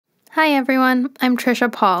Hi everyone, I'm Trisha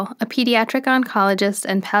Paul, a pediatric oncologist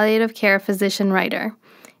and palliative care physician writer.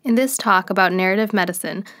 In this talk about narrative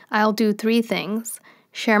medicine, I'll do three things: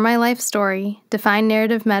 share my life story, define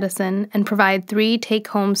narrative medicine, and provide 3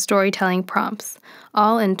 take-home storytelling prompts,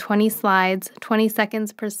 all in 20 slides, 20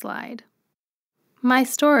 seconds per slide. My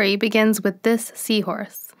story begins with this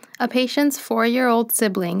seahorse. A patient's 4-year-old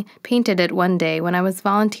sibling painted it one day when I was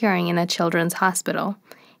volunteering in a children's hospital.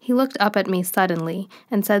 He looked up at me suddenly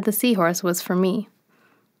and said the seahorse was for me.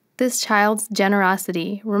 This child's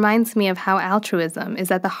generosity reminds me of how altruism is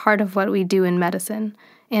at the heart of what we do in medicine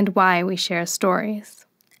and why we share stories.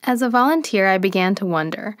 As a volunteer, I began to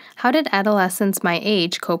wonder, how did adolescents my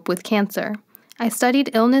age cope with cancer? I studied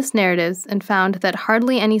illness narratives and found that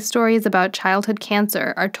hardly any stories about childhood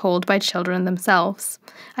cancer are told by children themselves.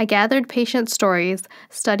 I gathered patient stories,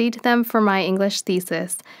 studied them for my English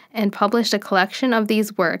thesis, and published a collection of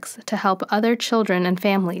these works to help other children and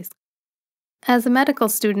families. As a medical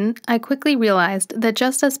student, I quickly realized that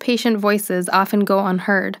just as patient voices often go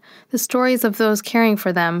unheard, the stories of those caring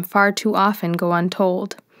for them far too often go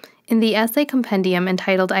untold. In the essay compendium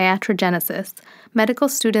entitled Iatrogenesis, medical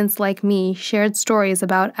students like me shared stories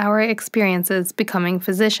about our experiences becoming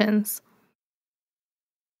physicians.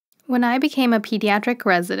 When I became a pediatric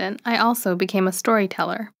resident, I also became a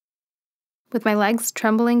storyteller. With my legs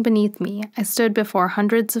trembling beneath me, I stood before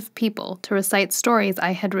hundreds of people to recite stories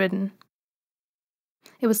I had written.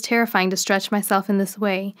 It was terrifying to stretch myself in this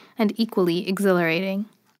way, and equally exhilarating.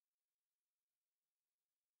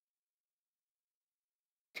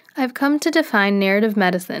 I've come to define narrative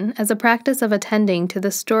medicine as a practice of attending to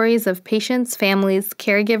the stories of patients, families,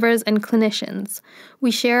 caregivers, and clinicians.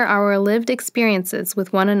 We share our lived experiences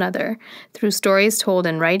with one another through stories told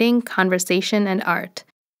in writing, conversation, and art.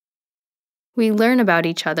 We learn about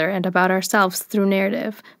each other and about ourselves through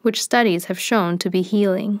narrative, which studies have shown to be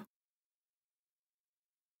healing.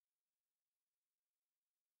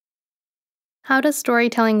 How does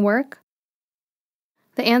storytelling work?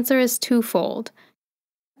 The answer is twofold.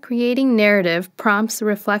 Creating narrative prompts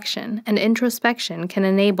reflection, and introspection can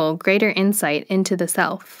enable greater insight into the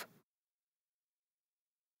self.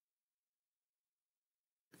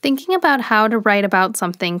 Thinking about how to write about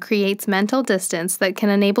something creates mental distance that can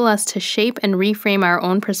enable us to shape and reframe our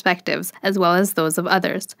own perspectives as well as those of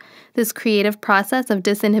others. This creative process of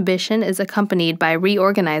disinhibition is accompanied by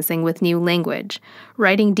reorganizing with new language.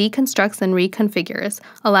 Writing deconstructs and reconfigures,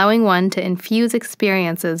 allowing one to infuse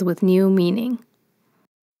experiences with new meaning.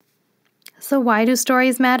 So why do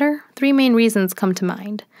stories matter? 3 main reasons come to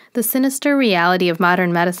mind. The sinister reality of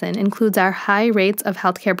modern medicine includes our high rates of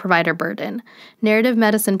healthcare provider burden. Narrative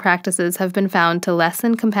medicine practices have been found to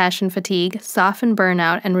lessen compassion fatigue, soften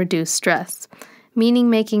burnout, and reduce stress.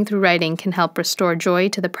 Meaning-making through writing can help restore joy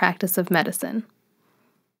to the practice of medicine.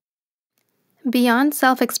 Beyond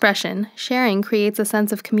self-expression, sharing creates a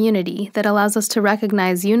sense of community that allows us to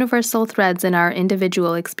recognize universal threads in our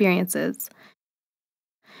individual experiences.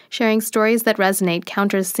 Sharing stories that resonate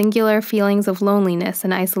counters singular feelings of loneliness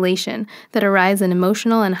and isolation that arise in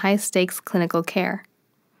emotional and high-stakes clinical care.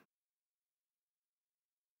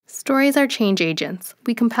 Stories are change agents.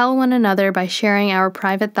 We compel one another by sharing our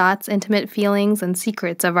private thoughts, intimate feelings, and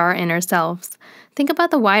secrets of our inner selves. Think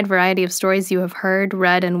about the wide variety of stories you have heard,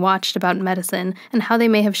 read, and watched about medicine and how they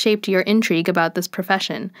may have shaped your intrigue about this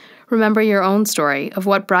profession. Remember your own story of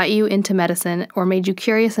what brought you into medicine or made you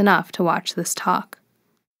curious enough to watch this talk.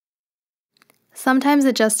 Sometimes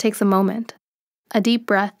it just takes a moment, a deep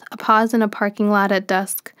breath, a pause in a parking lot at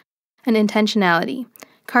dusk, and intentionality.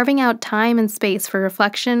 Carving out time and space for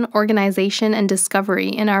reflection, organization, and discovery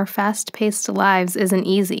in our fast-paced lives isn't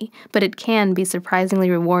easy, but it can be surprisingly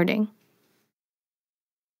rewarding.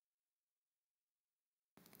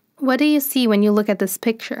 What do you see when you look at this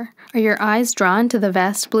picture? Are your eyes drawn to the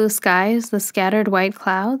vast blue skies, the scattered white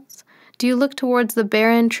clouds? Do you look towards the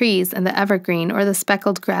barren trees and the evergreen or the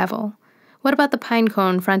speckled gravel? What about the pine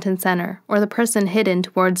cone front and center, or the person hidden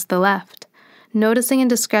towards the left? Noticing and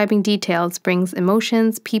describing details brings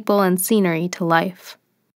emotions, people, and scenery to life.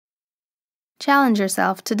 Challenge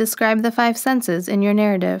yourself to describe the 5 senses in your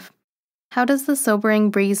narrative. How does the sobering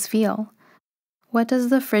breeze feel? What does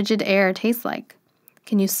the frigid air taste like?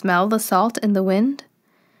 Can you smell the salt in the wind?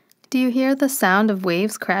 Do you hear the sound of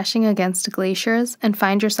waves crashing against glaciers and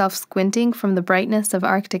find yourself squinting from the brightness of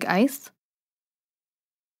Arctic ice?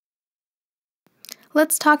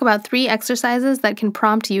 Let's talk about 3 exercises that can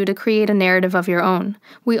prompt you to create a narrative of your own.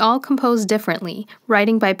 We all compose differently,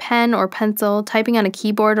 writing by pen or pencil, typing on a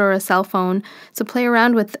keyboard or a cell phone, so play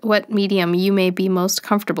around with what medium you may be most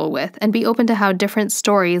comfortable with, and be open to how different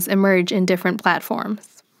stories emerge in different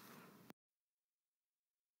platforms.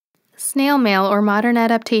 Snail mail or modern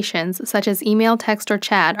adaptations, such as email, text, or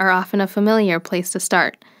chat, are often a familiar place to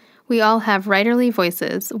start. We all have writerly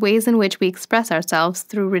voices, ways in which we express ourselves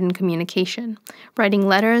through written communication. Writing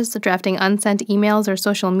letters, drafting unsent emails or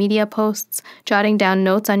social media posts, jotting down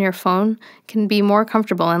notes on your phone can be more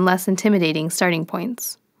comfortable and less intimidating starting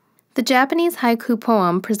points. The Japanese haiku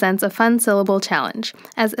poem presents a fun syllable challenge.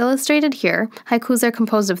 As illustrated here, haikus are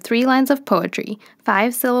composed of 3 lines of poetry,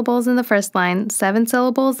 5 syllables in the first line, 7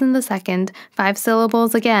 syllables in the second, 5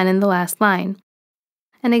 syllables again in the last line.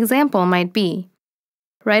 An example might be,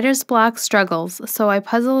 "Writer's block struggles, so I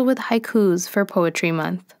puzzle with haikus for Poetry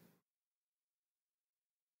Month."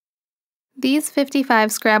 These 55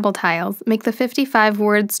 Scrabble tiles make the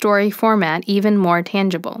 55-word story format even more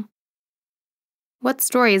tangible. What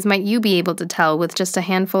stories might you be able to tell with just a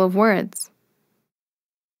handful of words?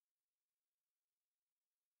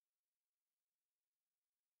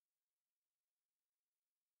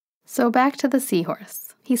 So back to the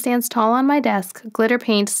seahorse. He stands tall on my desk, glitter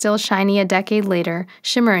paint still shiny a decade later,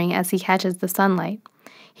 shimmering as he catches the sunlight.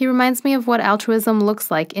 He reminds me of what altruism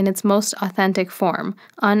looks like in its most authentic form,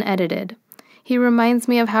 unedited. He reminds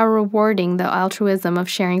me of how rewarding the altruism of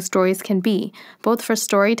sharing stories can be, both for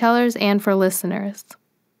storytellers and for listeners.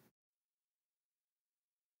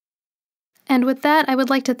 And with that, I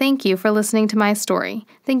would like to thank you for listening to my story.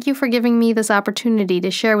 Thank you for giving me this opportunity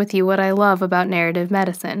to share with you what I love about narrative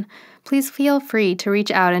medicine. Please feel free to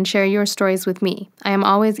reach out and share your stories with me. I am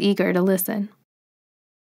always eager to listen.